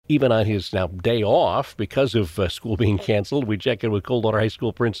even on his now day off because of school being canceled. We check in with Coldwater High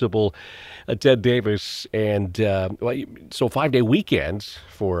School principal Ted Davis, and so 5-day weekends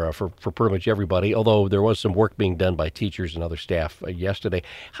for pretty much everybody. Although there was some work being done by teachers and other staff yesterday.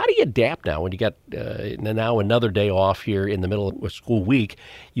 How do you adapt now when you got now another day off here in the middle of a school week?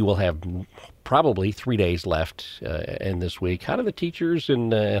 You will have probably 3 days left in this week. How do the teachers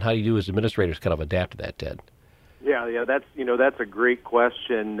and how do you do as administrators kind of adapt to that, Ted? Yeah, that's a great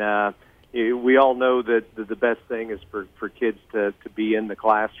question. We all know that the best thing is for kids to be in the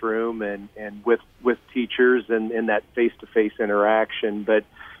classroom and with teachers and in that face-to-face interaction. But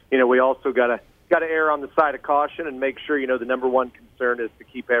we also got to err on the side of caution and make sure the number one concern is to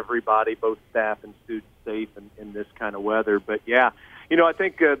keep everybody, both staff and students, safe in this kind of weather. But yeah, I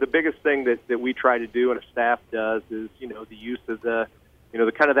think the biggest thing that we try to do and a staff does is the use of the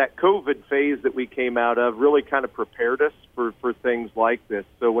kind of that COVID phase that we came out of really kind of prepared us for things like this.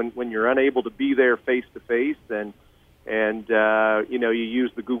 So when you're unable to be there face to face and you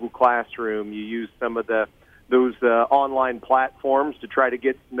use the Google Classroom, you use some of those online platforms to try to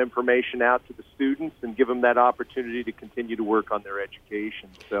get some information out to the students and give them that opportunity to continue to work on their education.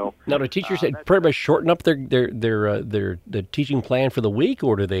 So now, do teachers pretty much shorten up their teaching plan for the week,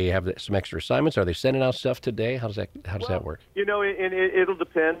 or do they have some extra assignments? Are they sending out stuff today? How does that work? It'll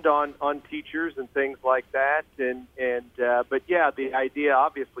depend on teachers and things like that. But yeah, the idea,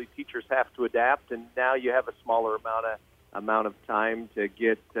 obviously, teachers have to adapt, and now you have a smaller amount of time to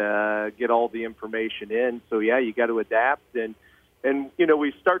get all the information in. So yeah, you got to adapt, and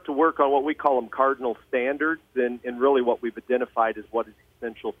we start to work on what we call them cardinal standards, and really what we've identified as what is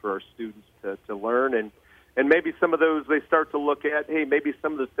essential for our students to learn, and maybe some of those they start to look at. Hey, maybe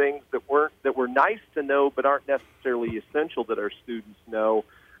some of the things that were nice to know but aren't necessarily essential that our students know.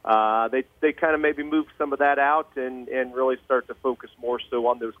 They kind of maybe move some of that out and really start to focus more so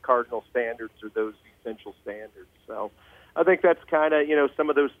on those cardinal standards or those essential standards. So I think that's kind of, some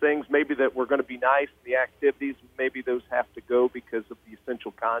of those things maybe that were going to be nice, the activities, maybe those have to go because of the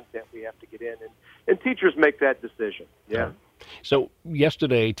essential content we have to get in. And teachers make that decision. Yeah. So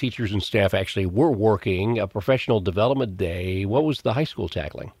yesterday, teachers and staff actually were working a professional development day. What was the high school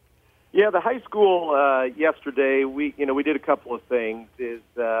tackling? Yeah, the high school yesterday, we did a couple of things.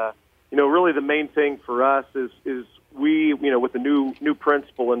 Really the main thing for us is we, with the new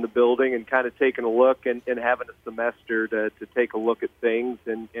principal in the building and kind of taking a look and having a semester to take a look at things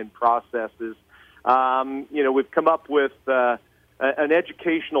and processes, we've come up with an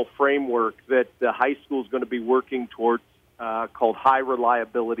educational framework that the high school is going to be working towards called high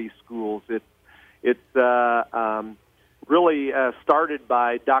reliability schools. It's really started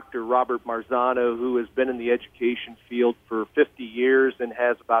by Dr. Robert Marzano, who has been in the education field for 50 years and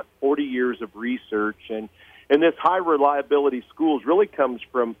has about 40 years of research. And this high reliability schools really comes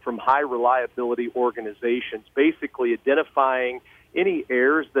from high reliability organizations, basically identifying any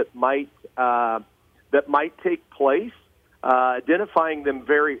errors that might take place, identifying them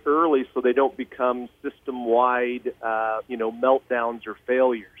very early so they don't become system-wide, meltdowns or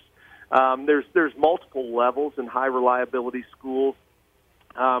failures. There's multiple levels in high reliability schools.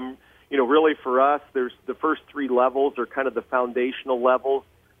 Really for us, there's the first three levels are kind of the foundational levels: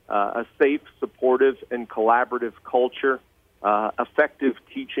 a safe, supportive, and collaborative culture, effective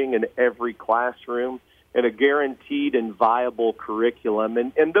teaching in every classroom, and a guaranteed and viable curriculum.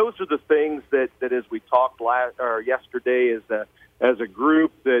 And those are the things that as we talked yesterday as a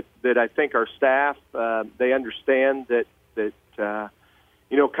group that I think our staff they understand that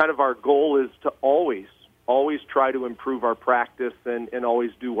kind of our goal is to always try to improve our practice and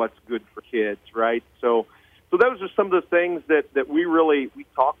always do what's good for kids, right? So those are some of the things that we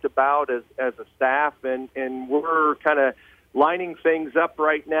talked about as a staff, and we're kind of lining things up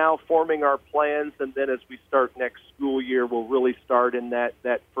right now, forming our plans, and then as we start next school year, we'll really start in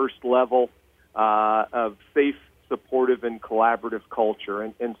that first level of safe, supportive, and collaborative culture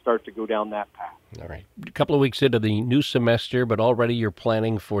and start to go down that path. All right. A couple of weeks into the new semester, but already you're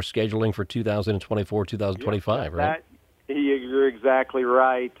planning for scheduling for 2024, 2025, right? You're exactly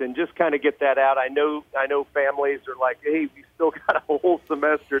right. And just kind of get that out. I know families are like, hey, we still got a whole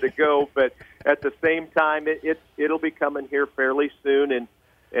semester to go, but at the same time, it'll be coming here fairly soon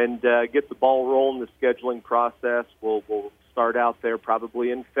and get the ball rolling, the scheduling process. We'll start out there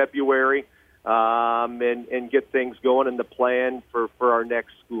probably in February. And get things going in the plan for our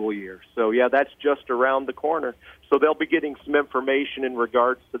next school year. So, yeah, that's just around the corner. So they'll be getting some information in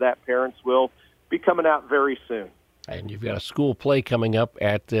regards to that. Parents will be coming out very soon. And you've got a school play coming up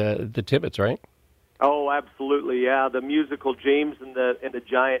at the Tibbetts, right? Oh, absolutely, yeah. The musical James and the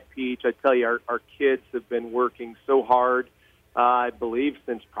Giant Peach. I tell you, our kids have been working so hard I believe,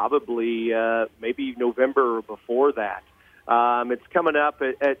 since probably maybe November or before that. It's coming up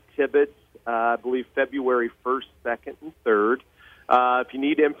at Tibbetts, I believe February 1st, 2nd, and 3rd. If you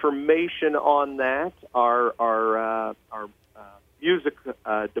need information on that, our music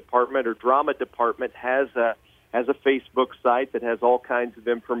department or drama department has a Facebook site that has all kinds of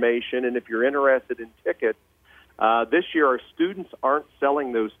information. And if you're interested in tickets, this year our students aren't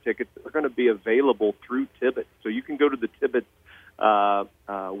selling those tickets. They're going to be available through Tibbetts. So you can go to the Tibbetts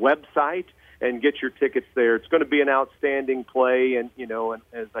website and get your tickets there. It's going to be an outstanding play. And, and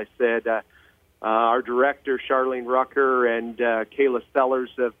as I said, our director, Charlene Rucker, and Kayla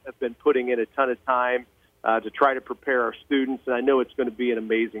Sellers have been putting in a ton of time to try to prepare our students, and I know it's going to be an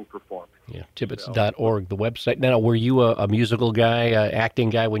amazing performance. Yeah, Tibbetts.org, the website. Now, were you a musical guy,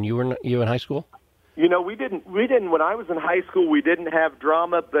 acting guy when you were in high school? We didn't. When I was in high school, we didn't have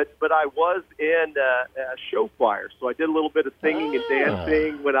drama, but I was in a show choir, so I did a little bit of singing and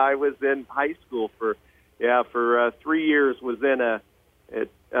dancing when I was in high school. For 3 years, was in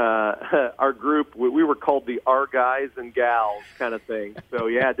our group. We were called the Our Guys and Gals kind of thing. So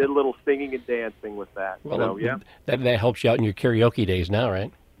yeah, I did a little singing and dancing with that. Well, so yeah, that helps you out in your karaoke days now,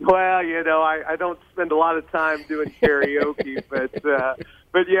 right? Well, I don't spend a lot of time doing karaoke,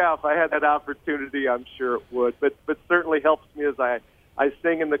 but yeah, if I had that opportunity, I'm sure it would. But certainly helps me as I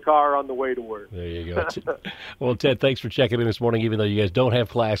sing in the car on the way to work. There you go. Well, Ted, thanks for checking in this morning, even though you guys don't have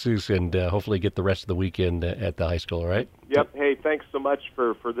classes, and hopefully get the rest of the weekend at the high school, all right? Yep. Hey, thanks so much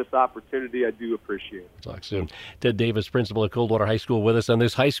for this opportunity. I do appreciate it. Talk soon. Ted Davis, principal at Coldwater High School, with us on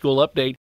this high school update.